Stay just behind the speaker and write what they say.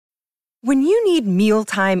When you need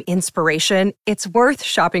mealtime inspiration, it's worth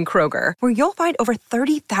shopping Kroger, where you'll find over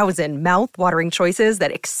 30,000 mouth-watering choices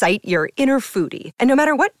that excite your inner foodie. And no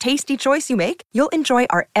matter what tasty choice you make, you'll enjoy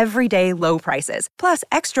our everyday low prices, plus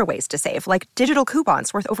extra ways to save, like digital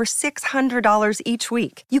coupons worth over $600 each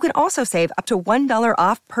week. You can also save up to $1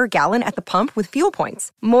 off per gallon at the pump with fuel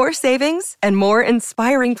points. More savings and more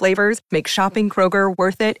inspiring flavors make shopping Kroger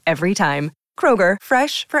worth it every time. Kroger,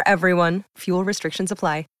 fresh for everyone. Fuel restrictions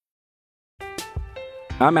apply.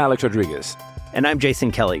 I'm Alex Rodriguez. And I'm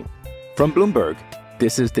Jason Kelly. From Bloomberg,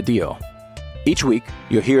 this is The Deal. Each week,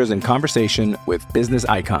 you'll hear us in conversation with business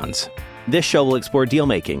icons. This show will explore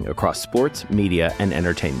deal-making across sports, media, and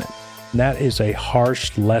entertainment. That is a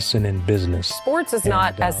harsh lesson in business. Sports is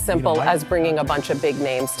not as simple as bringing a bunch of big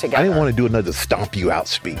names together. I didn't want to do another stomp you out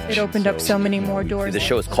speech. It opened up so many more doors. The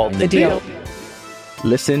show is called The Deal.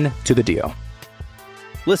 Listen to The Deal.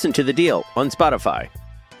 Listen to The Deal on Spotify.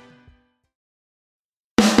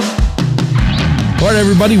 All right,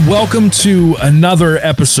 everybody, welcome to another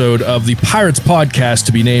episode of the Pirates Podcast,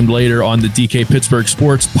 to be named later on the DK Pittsburgh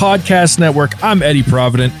Sports Podcast Network. I'm Eddie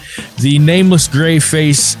Provident. The nameless gray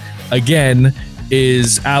face, again,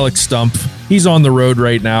 is Alex Stump. He's on the road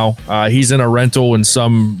right now. He's in a rental in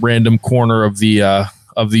some random corner of the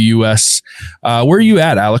U.S. Where are you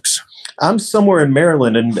at, Alex? I'm somewhere in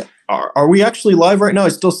Maryland, and are we actually live right now?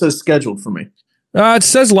 It still says scheduled for me. It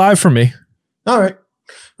says live for me. All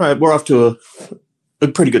right, we're off to a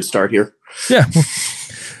pretty good start here. Yeah.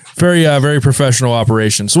 Very professional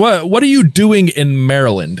operation. So what are you doing in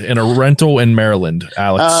Maryland, in a rental in Maryland,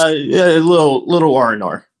 Alex? A little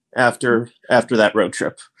R&R after that road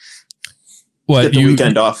trip. What, get the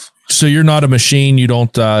weekend off. So you're not a machine. You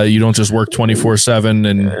don't just work 24/7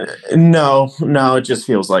 and no, it just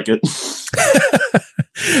feels like it.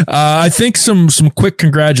 I think some quick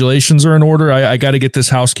congratulations are in order. I got to get this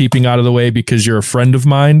housekeeping out of the way because you're a friend of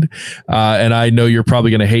mine, and I know you're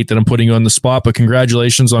probably going to hate that I'm putting you on the spot. But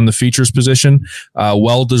congratulations on the features position,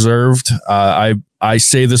 well deserved. I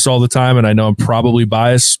say this all the time, and I know I'm probably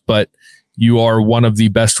biased, but you are one of the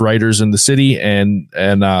best writers in the city, and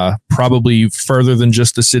probably further than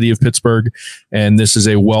just the city of Pittsburgh. And this is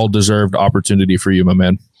a well deserved opportunity for you, my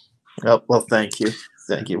man. Oh, well, thank you.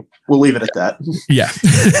 We'll leave it at that. Yeah,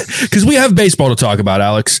 because we have baseball to talk about,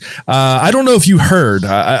 Alex. I don't know if you heard.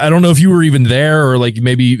 I don't know if you were even there, or like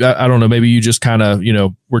maybe, I don't know, maybe you just kind of,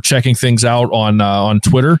 were checking things out on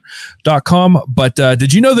Twitter.com. But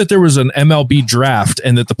did you know that there was an MLB draft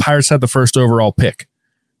and that the Pirates had the first overall pick?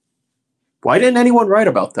 Why didn't anyone write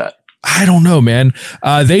about that? I don't know, man.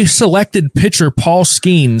 They selected pitcher Paul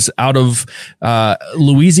Skenes out of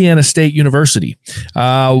Louisiana State University.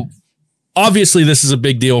 Obviously, this is a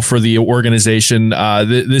big deal for the organization.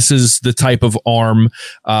 This is the type of arm.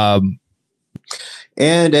 And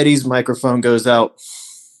Eddie's microphone goes out.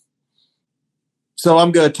 So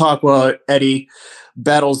I'm going to talk while Eddie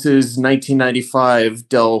battles his 1995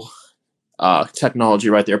 Dell technology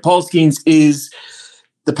right there. Paul Skenes is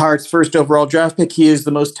the Pirates' first overall draft pick. He is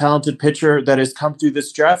the most talented pitcher that has come through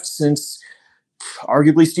this draft since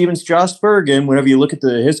arguably Steven Strasburg. And whenever you look at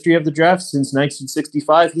the history of the draft since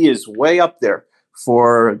 1965, he is way up there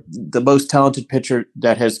for the most talented pitcher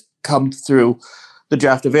that has come through the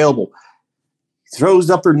draft available. Throws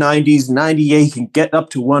upper 90s, 98, can get up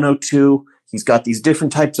to 102. He's got these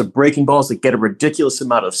different types of breaking balls that get a ridiculous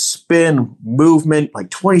amount of spin, movement, like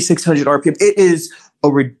 2,600 RPM. It is a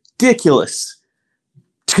ridiculous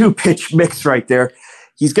two-pitch mix right there.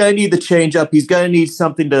 He's going to need the changeup. He's going to need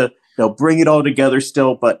something to bring it all together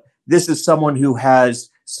still. But this is someone who has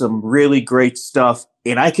some really great stuff.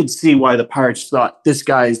 And I can see why the Pirates thought this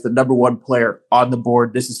guy is the number one player on the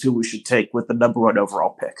board. This is who we should take with the number one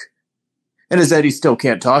overall pick. And as Eddie still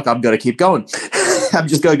can't talk, I'm going to keep going. I'm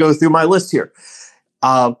just going to go through my list here.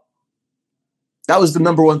 That was the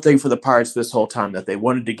number one thing for the Pirates this whole time, that they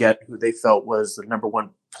wanted to get who they felt was the number one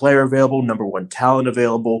player available, number one talent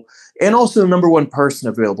available, and also the number one person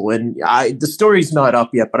available. And the story's not up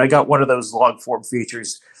yet, but I got one of those long form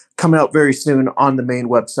features coming out very soon on the main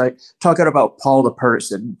website, talking about Paul the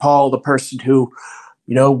person who,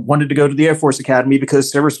 wanted to go to the Air Force Academy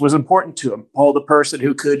because service was important to him. Paul the person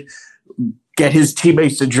who could get his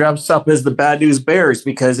teammates to dress up as the Bad News Bears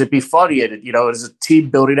because it'd be funny and as a team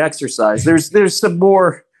building exercise. There's some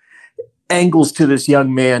more angles to this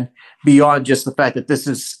young man beyond just the fact that this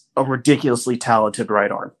is a ridiculously talented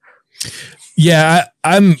right arm. Yeah,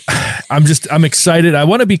 I'm excited. I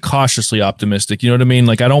want to be cautiously optimistic. You know what I mean?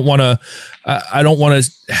 Like I don't want to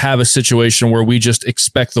have a situation where we just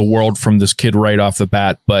expect the world from this kid right off the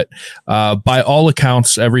bat. But by all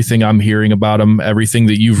accounts, everything I'm hearing about him, everything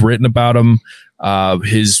that you've written about him,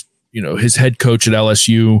 his his head coach at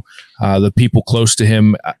LSU, the people close to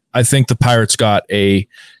him. I think the Pirates got a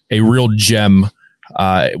real gem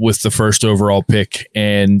with the first overall pick,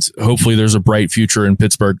 and hopefully there's a bright future in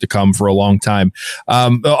Pittsburgh to come for a long time.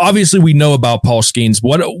 Obviously, we know about Paul Skenes.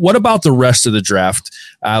 What about the rest of the draft,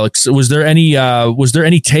 Alex? Was there any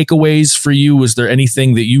takeaways for you? Was there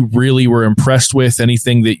anything that you really were impressed with?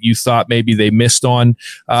 Anything that you thought maybe they missed on?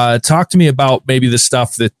 Talk to me about maybe the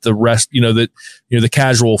stuff that the rest, the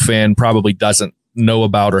casual fan probably doesn't know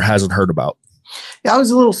about or hasn't heard about. Yeah, I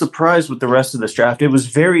was a little surprised with the rest of this draft. It was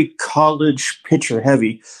very college pitcher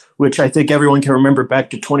heavy, which I think everyone can remember back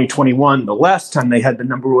to 2021. The last time they had the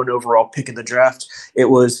number 1 overall pick in the draft, it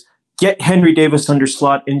was get Henry Davis under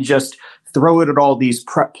slot and just throw it at all these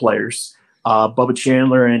prep players, Bubba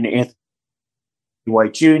Chandler and Anthony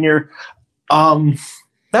White Jr.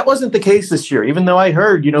 That wasn't the case this year, even though I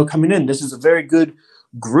heard, coming in, this is a very good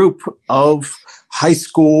group of high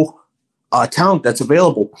school talent that's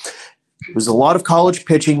available. It was a lot of college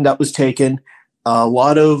pitching that was taken, a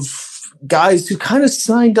lot of guys who kind of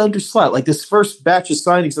signed under slot, like this first batch of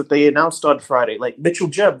signings that they announced on Friday, like Mitchell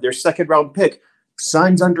Jebb, their second-round pick,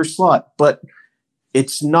 signs under slot. But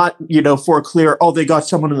it's not, for a clear, they got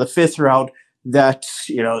someone in the 5th round that,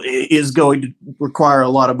 is going to require a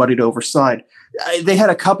lot of money to oversign. They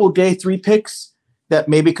had a couple day 3 picks that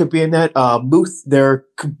maybe could be in that. Booth, their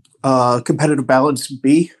competitive balance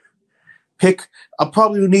B pick,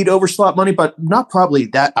 probably would need overslot money, but not probably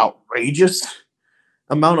that outrageous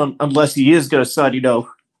amount unless he is going to sign,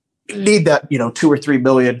 need that, 2 or 3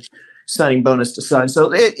 million signing bonus to sign.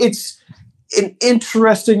 So it's an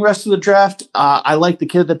interesting rest of the draft. I like the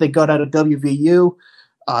kid that they got out of WVU.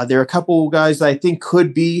 There are a couple guys I think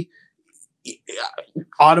could be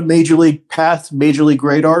on a major league path, major league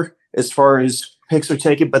radar as far as picks are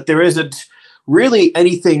taken, but there isn't really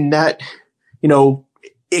anything that,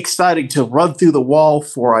 exciting to run through the wall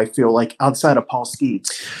for, I feel like, outside of Paul Skenes.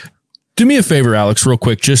 Do me a favor, Alex, real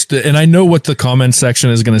quick. And I know what the comment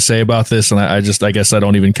section is going to say about this, and I guess I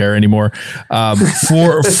don't even care anymore.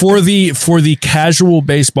 For the casual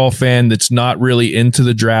baseball fan that's not really into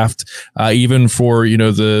the draft, even for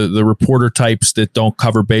the reporter types that don't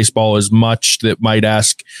cover baseball as much, that might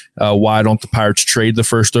ask why don't the Pirates trade the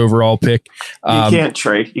first overall pick? You can't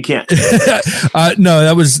trade. You can't. No,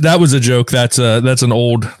 that was a joke. That's an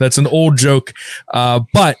old joke.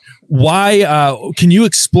 But why? Can you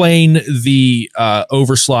explain the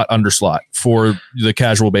overslot underslot for the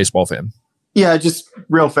casual baseball fan? Yeah, just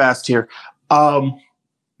real fast here.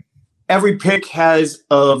 Every pick has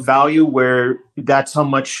a value where that's how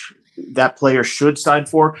much that player should sign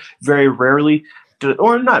for. Very rarely,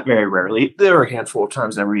 or not very rarely, there are a handful of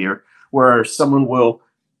times every year where someone will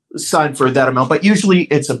sign for that amount, but usually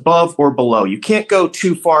it's above or below. You can't go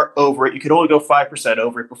too far over it. You can only go 5%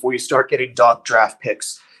 over it before you start getting docked draft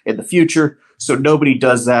picks in the future. So nobody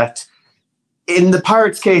does that. In the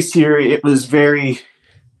Pirates case here, it was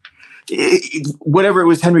whatever it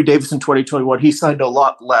was Henry Davis in 2021, he signed a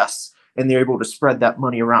lot less, and they're able to spread that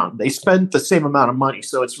money around. They spent the same amount of money,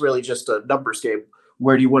 so it's really just a numbers game.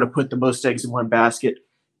 Where do you want to put the most eggs in one basket?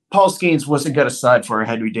 Paul Skenes wasn't going to sign for a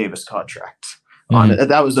Henry Davis contract.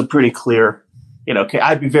 That was a pretty clear,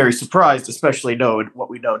 I'd be very surprised, especially knowing what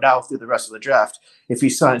we know now through the rest of the draft, if he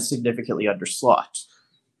signs significantly under slot.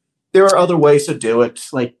 There are other ways to do it.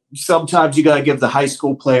 Like sometimes you got to give the high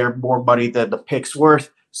school player more money than the pick's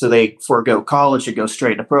worth, so they forego college and go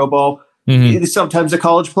straight to pro ball. Mm-hmm. Sometimes a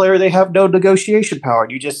college player, they have no negotiation power,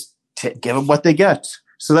 and you just give them what they get.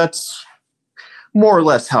 So that's more or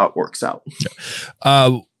less how it works out.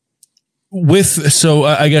 So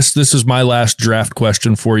I guess this is my last draft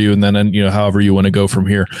question for you, and then however you want to go from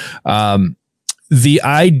here. The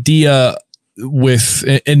idea with,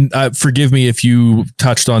 and forgive me if you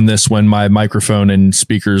touched on this when my microphone and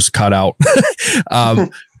speakers cut out,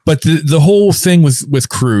 but the whole thing with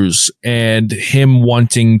Cruz and him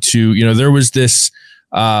wanting to, there was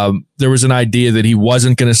an idea that he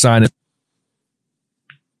wasn't going to sign it.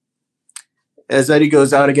 As Eddie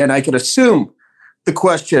goes out again, I can assume the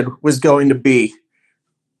question was going to be,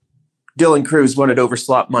 Dylan Cruz wanted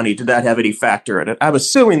overslot money. Did that have any factor in it? I'm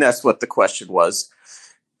assuming that's what the question was.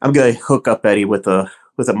 I'm going to hook up Eddie with a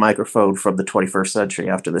microphone from the 21st century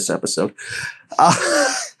after this episode.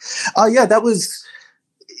 Yeah, that was.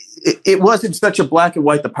 It wasn't such a black and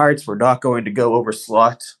white. The Pirates were not going to go over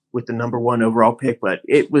slot with the number 1 overall pick, but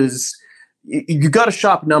it was. You got to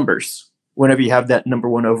shop numbers whenever you have that number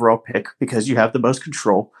 1 overall pick, because you have the most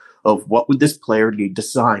control of what would this player need to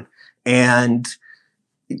sign. And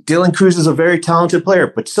Dylan Cruz is a very talented player,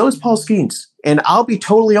 but so is Paul Skenes. And I'll be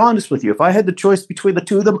totally honest with you. If I had the choice between the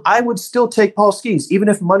two of them, I would still take Paul Skenes, even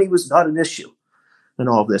if money was not an issue in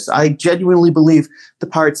all of this. I genuinely believe the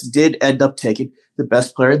Pirates did end up taking the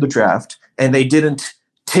best player in the draft, and they didn't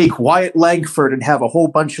take Wyatt Langford and have a whole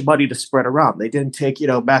bunch of money to spread around. They didn't take,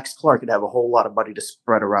 Max Clark and have a whole lot of money to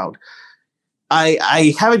spread around.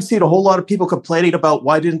 I haven't seen a whole lot of people complaining about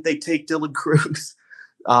why didn't they take Dylan Cruz.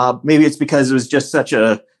 Maybe it's because it was just such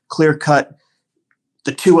a clear cut.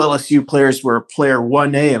 The two LSU players were player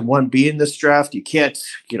 1A and 1B in this draft. You can't,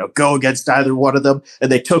 go against either one of them. And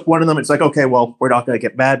they took one of them. It's like, okay, well, we're not going to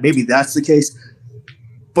get mad. Maybe that's the case.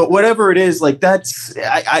 But whatever it is,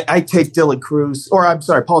 I take Dylan Cruz, or I'm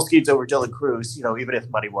sorry, Paul Skenes over Dylan Cruz, even if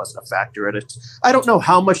money wasn't a factor in it. I don't know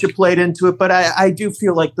how much it played into it, but I do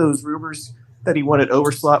feel like those rumors that he wanted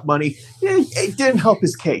overslot money, it didn't help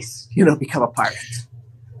his case, become a Pirate.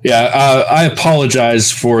 Yeah, I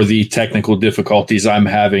apologize for the technical difficulties I'm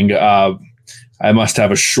having. I must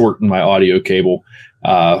have a short in my audio cable.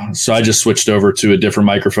 So I just switched over to a different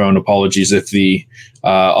microphone. Apologies if the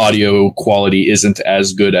audio quality isn't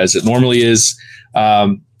as good as it normally is.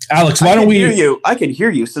 Alex, why don't we hear you? I can hear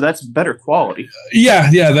you, so that's better quality.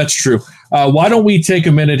 Yeah, that's true. Why don't we take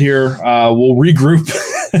a minute here? We'll regroup,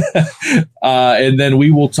 and then we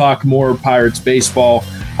will talk more Pirates baseball.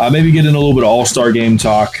 Maybe get in a little bit of All-Star game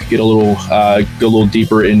talk. Get a little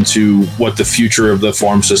deeper into what the future of the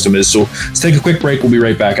farm system is. So let's take a quick break. We'll be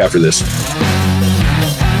right back after this.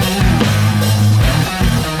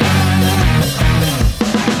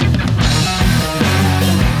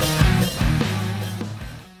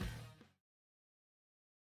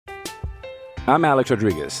 I'm Alex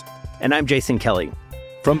Rodriguez. And I'm Jason Kelly.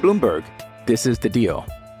 From Bloomberg, this is The Deal.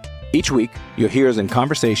 Each week, you'll hear us in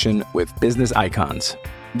conversation with business icons.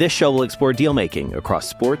 This show will explore deal-making across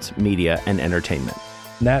sports, media, and entertainment.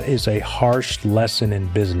 That is a harsh lesson in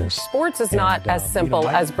business. Sports is not as simple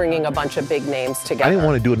as bringing a bunch of big names together. I didn't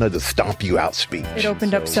want to do another stomp you out speech. It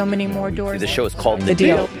opened up so many more doors. The show is called The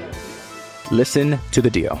Deal. Listen to The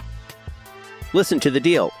Deal. Listen to The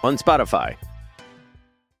Deal on Spotify.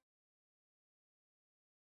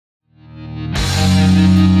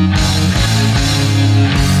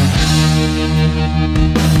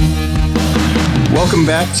 Welcome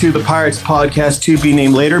back to the Pirates podcast, to be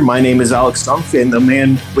named later. My name is Alex Stumpf, and the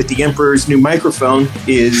man with the Emperor's new microphone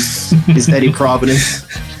is Eddie Providence.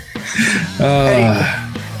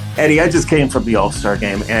 Eddie, I just came from the All-Star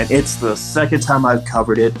game, and it's the second time I've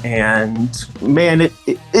covered it, and man,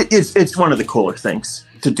 it's one of the cooler things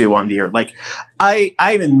to do on the air.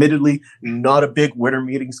 I'm admittedly not a big winter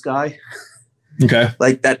meetings guy. Okay.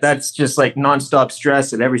 That's just nonstop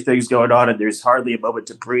stress and everything's going on and there's hardly a moment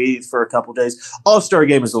to breathe for a couple of days. All-Star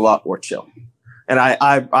game is a lot more chill. And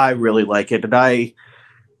I really like it. And I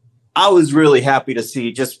was really happy to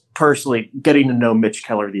see, just personally getting to know Mitch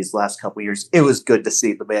Keller these last couple of years. It was good to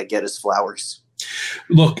see the man get his flowers.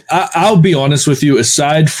 Look, I'll be honest with you.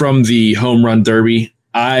 Aside from the home run derby,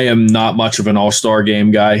 I am not much of an All-Star game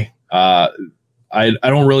guy. I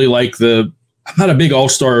don't really like I'm not a big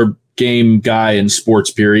All-Star game guy in sports,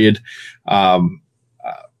 period. I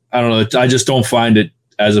don't know. I just don't find it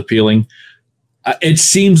as appealing. It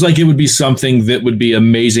seems like it would be something that would be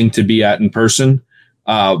amazing to be at in person.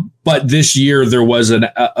 But this year there was an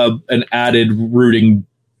added rooting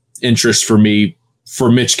interest for me for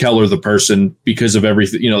Mitch Keller, the person, because of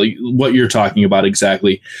everything, what you're talking about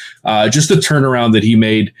exactly. Just the turnaround that he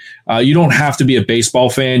made. You don't have to be a baseball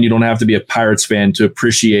fan. You don't have to be a Pirates fan to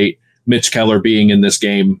appreciate Mitch Keller being in this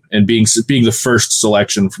game and being the first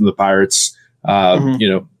selection from the Pirates.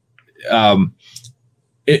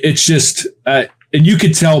 It's just, and you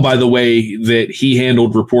could tell by the way that he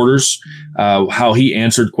handled reporters, how he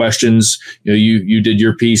answered questions. You did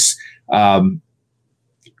your piece.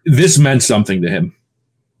 This meant something to him.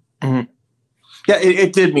 Mm-hmm. Yeah,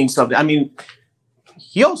 it did mean something. I mean,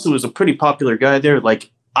 he also was a pretty popular guy there.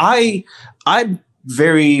 I'm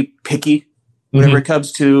very picky whenever it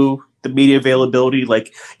comes to the media availability.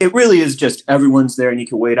 It really is just everyone's there and you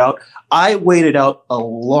can wait out. I waited out a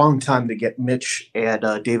long time to get Mitch and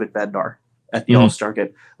David Bednar at the All-Star game.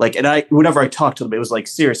 And whenever I talked to them, it was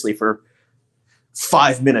seriously for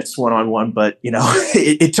 5 minutes one-on-one, but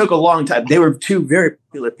it took a long time. They were two very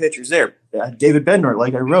popular pitchers there. David Bednar,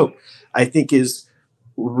 like I wrote, I think is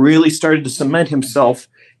really started to cement himself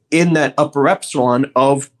in that upper echelon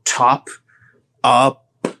of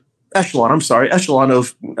echelon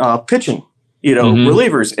of pitching,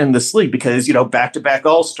 relievers in this league because, back-to-back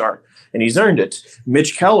All-Star, and he's earned it.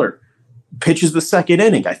 Mitch Keller pitches the second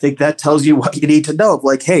inning. I think that tells you what you need to know.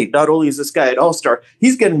 Hey, not only is this guy an All-Star,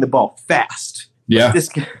 he's getting the ball fast. Yeah. This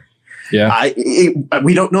guy, yeah.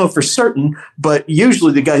 We don't know for certain, but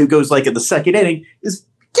usually the guy who goes like in the second inning is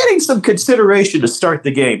getting some consideration to start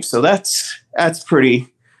the game. So that's pretty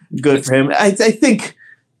good for him. I think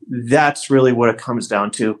that's really what it comes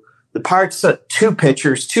down to. The Pirates set two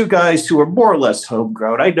pitchers, two guys who are more or less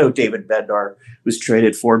homegrown. I know David Bednar was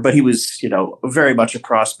traded for, but he was, very much a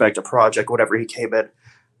prospect, a project, whatever he came in.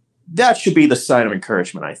 That should be the sign of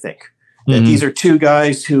encouragement, I think. That these are two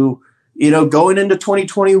guys who, going into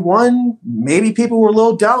 2021, maybe people were a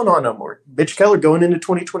little down on them, or Mitch Keller going into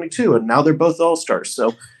 2022, and now they're both all-stars.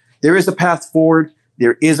 So there is a path forward.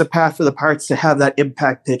 There is a path for the Pirates to have that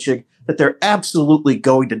impact pitching that they're absolutely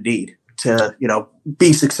going to need to,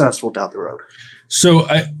 be successful down the road. So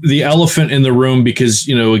the elephant in the room, because,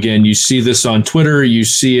 again, you see this on Twitter, you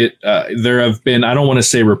see it. There have been, I don't want to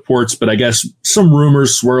say reports, but I guess some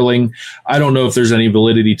rumors swirling. I don't know if there's any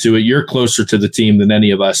validity to it. You're closer to the team than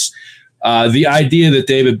any of us. The idea that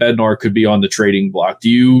David Bednar could be on the trading block, do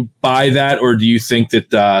you buy that, or do you think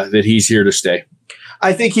that he's here to stay?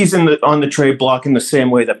 I think he's on the trade block in the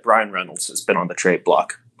same way that Brian Reynolds has been on the trade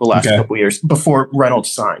block the last couple of years before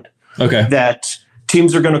Reynolds signed. Okay. That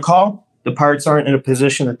teams are going to call. The Pirates aren't in a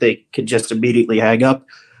position that they could just immediately hang up.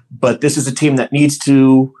 But this is a team that needs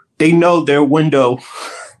to – they know their window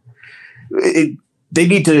 – they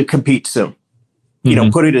need to compete soon.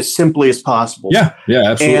 Put it as simply as possible. Yeah,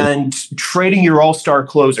 absolutely. And trading your all-star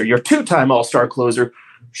closer, your two-time all-star closer,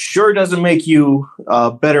 sure doesn't make you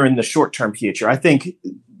better in the short-term future. I think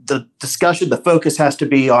the discussion, the focus has to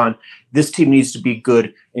be on this team needs to be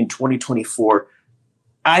good in 2024.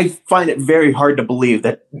 I find it very hard to believe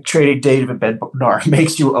that trading David Bednar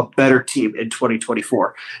makes you a better team in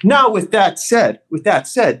 2024. Now, with that said,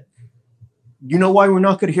 you know why we're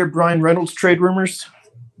not going to hear Brian Reynolds trade rumors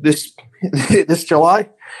this July?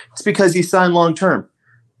 It's because he signed long term.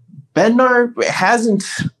 Bednar hasn't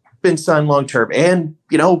been signed long term, and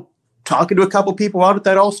talking to a couple people out at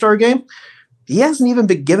that All-Star game, he hasn't even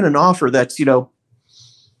been given an offer that's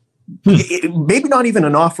maybe not even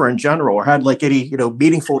an offer in general, or had like any,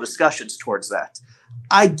 meaningful discussions towards that.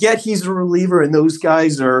 I get he's a reliever, and those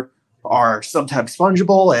guys are sometimes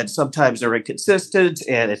fungible and sometimes they're inconsistent,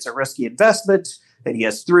 and it's a risky investment, and he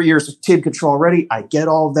has 3 years of team control already. I get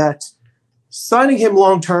all of that. Signing him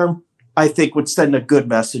long-term, I think, would send a good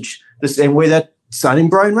message, the same way that signing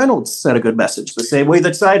Brian Reynolds sent a good message, the same way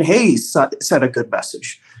that signing Hayes sent a good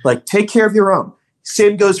message. Like, take care of your own.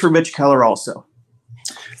 Same goes for Mitch Keller also.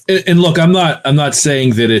 And look, I'm not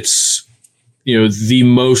saying that it's the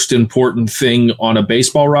most important thing on a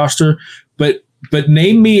baseball roster, but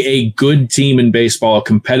name me a good team in baseball, a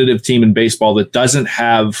competitive team in baseball that doesn't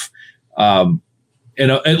have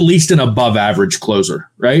at least an above average closer,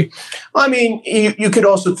 right? I mean, you could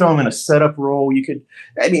also throw him in a setup role.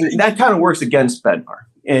 That kind of works against Bednar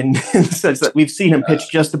in the sense that we've seen him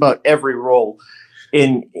pitch just about every role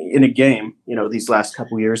in a game, these last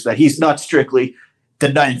couple of years, that he's not strictly the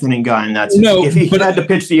ninth inning guy, and that's if he had to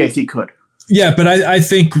pitch the eighth, he could. Yeah, but I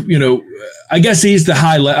think I guess he's the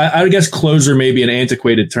I guess closer may be an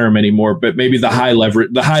antiquated term anymore, but maybe the high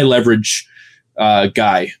leverage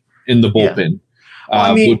guy in the bullpen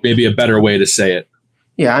would maybe a better way to say it.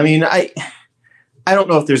 Yeah, I don't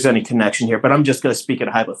know if there's any connection here, but I'm just going to speak in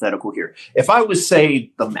a hypothetical here. If I was,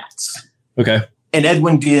 say, the Mets, okay, and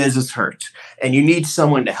Edwin Diaz is hurt, and you need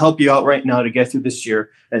someone to help you out right now to get through this year,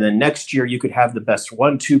 and then next year you could have the best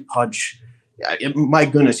 1-2 punch. My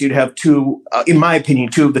goodness, you'd have two, in my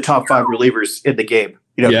opinion, two of the top 5 relievers in the game,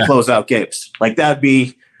 to close out games. Like, that'd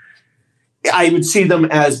be, I would see them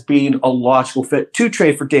as being a logical fit to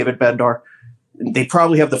trade for David Bednar. They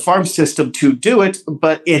probably have the farm system to do it,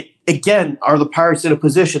 but are the Pirates in a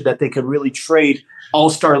position that they can really trade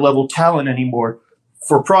all-star level talent anymore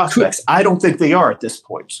for prospects? I don't think they are at this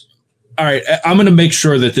point. All right, I'm going to make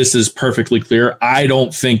sure that this is perfectly clear. I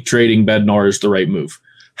don't think trading Bednar is the right move.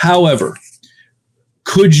 However,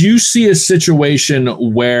 could you see a situation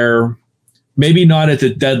where, maybe not at the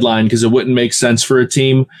deadline because it wouldn't make sense for a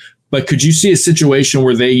team, but could you see a situation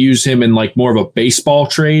where they use him in like more of a baseball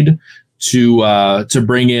trade to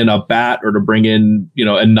bring in a bat or to bring in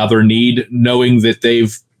another need, knowing that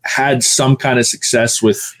they've had some kind of success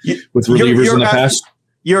with relievers in the past?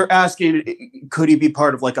 You're asking, could he be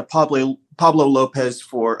part of like a Pablo Lopez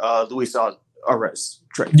for Luis Arraez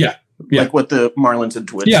trade? Yeah. Like with the Marlins and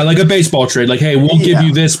Twins. Yeah, like a baseball trade. Like, hey, we'll give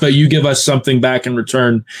you this, but you give us something back in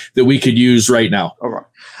return that we could use right now. All right.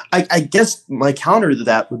 I guess my counter to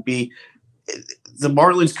that would be the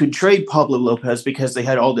Marlins could trade Pablo Lopez because they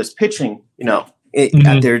had all this pitching,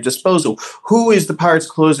 at their disposal. Who is the Pirates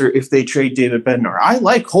closer if they trade David Bednar? I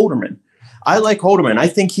like Holderman. I like Holderman. I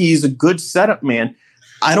think he's a good setup man.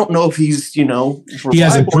 I don't know if he's, he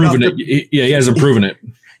hasn't proven it. He hasn't proven it.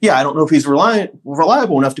 Yeah, I don't know if he's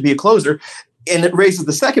reliable enough to be a closer. And it raises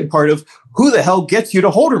the second part of who the hell gets you to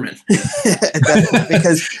Holderman?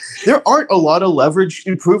 Because there aren't a lot of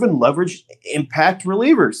proven leverage impact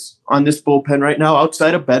relievers on this bullpen right now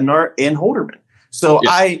outside of Bednar and Holderman. So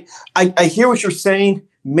yeah. I hear what you're saying.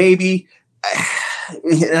 Maybe,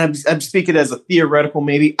 and I'm speaking as a theoretical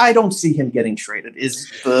maybe. I don't see him getting traded is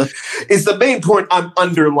the main point I'm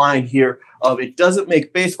underlying here. Of it doesn't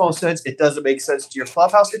make baseball sense. It doesn't make sense to your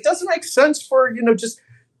clubhouse. It doesn't make sense for, just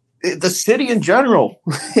the city in general.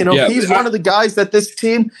 He's one of the guys that the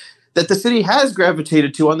city has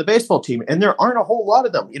gravitated to on the baseball team. And there aren't a whole lot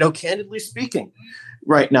of them, candidly speaking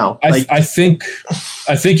right now. I think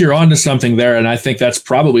you're onto something there. And I think that's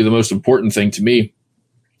probably the most important thing to me.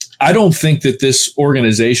 I don't think that this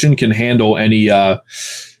organization can handle any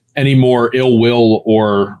more ill will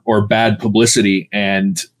or bad publicity.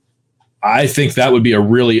 And I think that would be a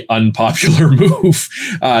really unpopular move,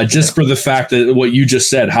 just for the fact that what you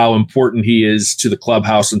just said, how important he is to the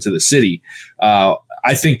clubhouse and to the city.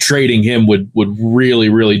 I think trading him would really,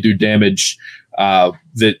 really do damage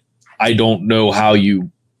that I don't know how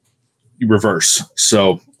you reverse.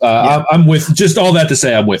 So I'm with just all that to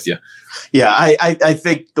say, I'm with you. Yeah, I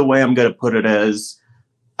think the way I'm going to put it is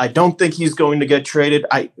I don't think he's going to get traded.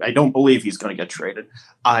 I don't believe he's going to get traded.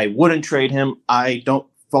 I wouldn't trade him. I don't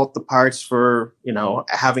fault the Pirates for,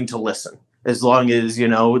 having to listen, as long as,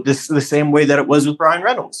 this the same way that it was with Brian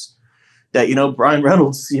Reynolds, that, Brian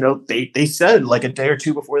Reynolds, they said like a day or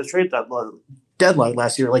two before the trade deadline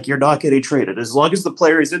last year, like, you're not getting traded. As long as the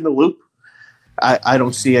player is in the loop, I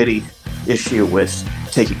don't see any issue with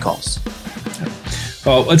taking calls.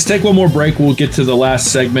 Well, let's take one more break. We'll get to the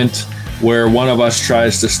last segment where one of us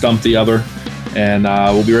tries to stump the other, and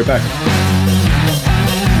we'll be right back.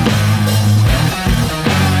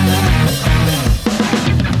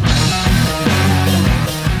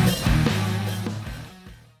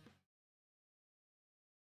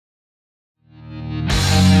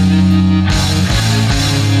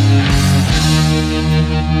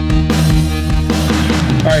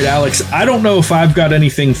 Alex, I don't know if I've got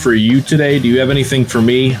anything for you today. Do you have anything for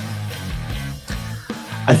me?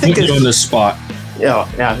 I think it's on the spot.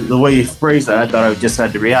 Yeah. The way you phrased that, I thought I just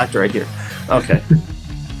had to react right here. Okay.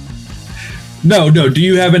 No. Do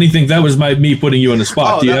you have anything? That was me putting you on the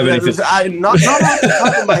spot. Do you have anything? Not off the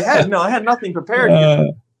top of my head. No, I had nothing prepared.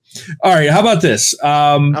 All right. How about this?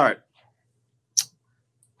 All right.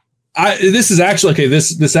 This is actually okay.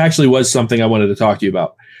 This actually was something I wanted to talk to you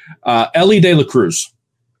about. Elly De La Cruz.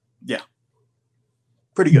 Yeah,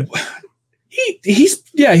 pretty good.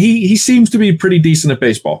 He seems to be pretty decent at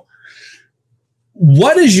baseball.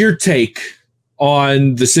 What is your take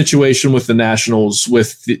on the situation with the Nationals,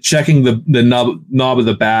 with checking the knob of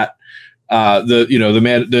the bat?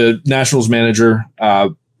 The Nationals manager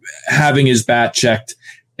having his bat checked,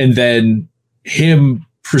 and then him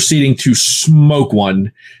proceeding to smoke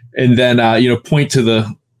one, and then point to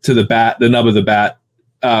the bat, the nub of the bat,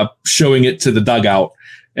 showing it to the dugout,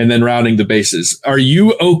 and then rounding the bases. Are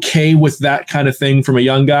you okay with that kind of thing from a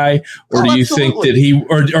young guy? Or do you think that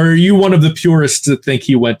or are you one of the purists that think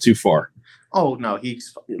he went too far? Oh, no.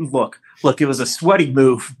 Look, it was a sweaty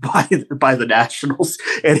move by the Nationals.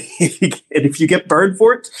 And if you get burned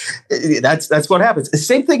for it, that's what happens. The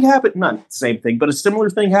same thing happened, not the same thing, but a similar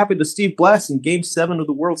thing happened to Steve Blass in Game 7 of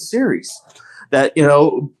the World Series. That,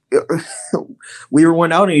 Weaver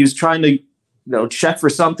went out and he was trying to, check for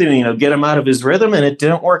something and, get him out of his rhythm, and it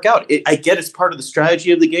didn't work out. I get it's part of the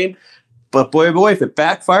strategy of the game, but boy, if it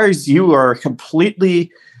backfires, you are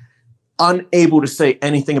completely unable to say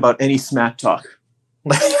anything about any smack talk.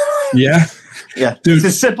 Yeah. Yeah. Dude. It's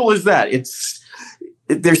as simple as that.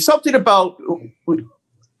 There's something about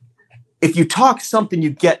if you talk something,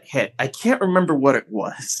 you get hit. I can't remember what it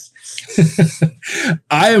was.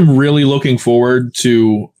 I am really looking forward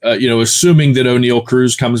to, assuming that O'Neal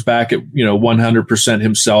Cruz comes back at, 100%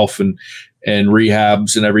 himself and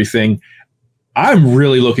rehabs and everything. I'm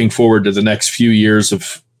really looking forward to the next few years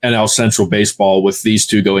of NL Central baseball with these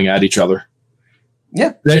two going at each other.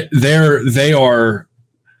 Yeah. They are,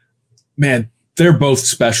 man, they're both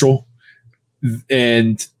special,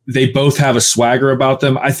 and they both have a swagger about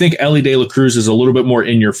them. I think Elly De La Cruz is a little bit more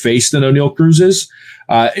in your face than O'Neal Cruz is.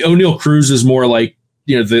 O'Neal Cruz is more like,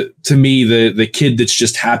 to me, the kid that's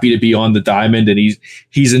just happy to be on the diamond, and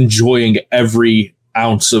he's enjoying every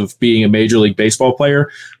ounce of being a Major League Baseball player.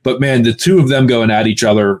 But man, the two of them going at each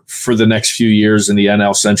other for the next few years in the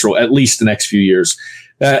NL Central, at least the next few years,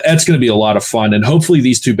 That's going to be a lot of fun. And hopefully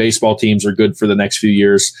these two baseball teams are good for the next few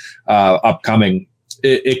years upcoming.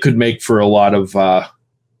 It could make for a lot of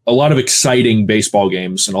exciting baseball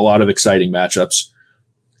games and a lot of exciting matchups.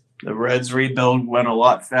 The Reds rebuild went a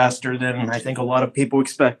lot faster than I think a lot of people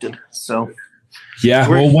expected. So, yeah,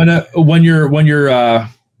 well, when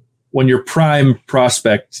your prime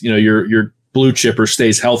prospect, your blue chipper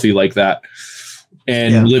stays healthy like that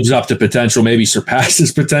and lives up to potential, maybe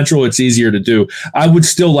surpasses potential, it's easier to do. I would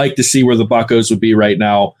still like to see where the Buccos would be right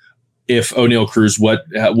now if O'Neal Cruz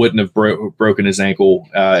wouldn't have broken his ankle.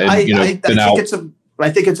 I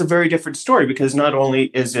think it's a very different story, because not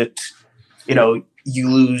only is it, you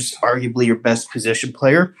lose arguably your best position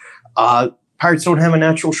player. Pirates don't have a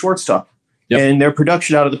natural shortstop, and their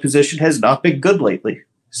production out of the position has not been good lately.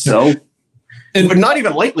 So, but not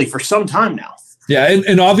even lately, for some time now. Yeah,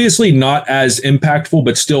 and obviously not as impactful,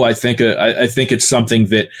 but still, I think it's something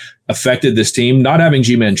that affected this team. Not having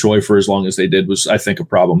G-Man Choi for as long as they did was, I think, a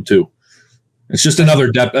problem too. It's just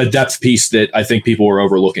another depth piece that I think people were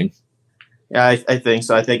overlooking. Yeah, I think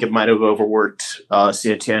so. I think it might have overworked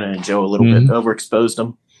Santana and Joe a little bit, overexposed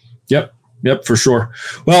them. Yep, for sure.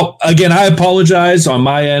 Well, again, I apologize on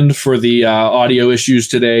my end for the audio issues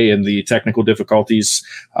today and the technical difficulties.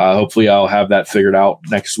 Hopefully I'll have that figured out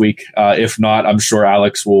next week. If not, I'm sure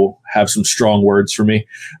Alex will have some strong words for me.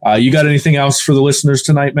 You got anything else for the listeners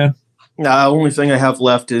tonight, man? Only thing I have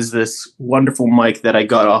left is this wonderful mic that I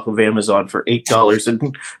got off of Amazon for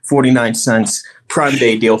 $8.49. Prime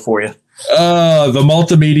Day deal for you. The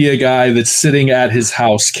multimedia guy that's sitting at his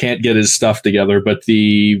house can't get his stuff together, but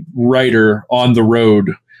the writer on the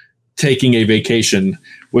road taking a vacation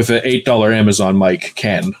with an $8 Amazon mic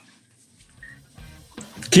can.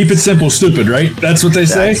 Keep it simple, stupid, right? That's what they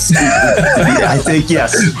say? I think,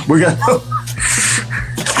 yes. We're going to...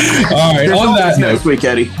 All right, on that note. Next week,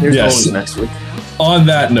 Eddie. There's always next week. On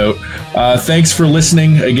that note, thanks for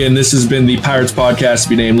listening. Again, this has been the Pirates Podcast, to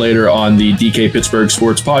be named later on the DK Pittsburgh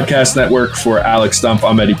Sports Podcast Network. For Alex Stump,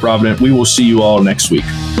 I'm Eddie Provident. We will see you all next week.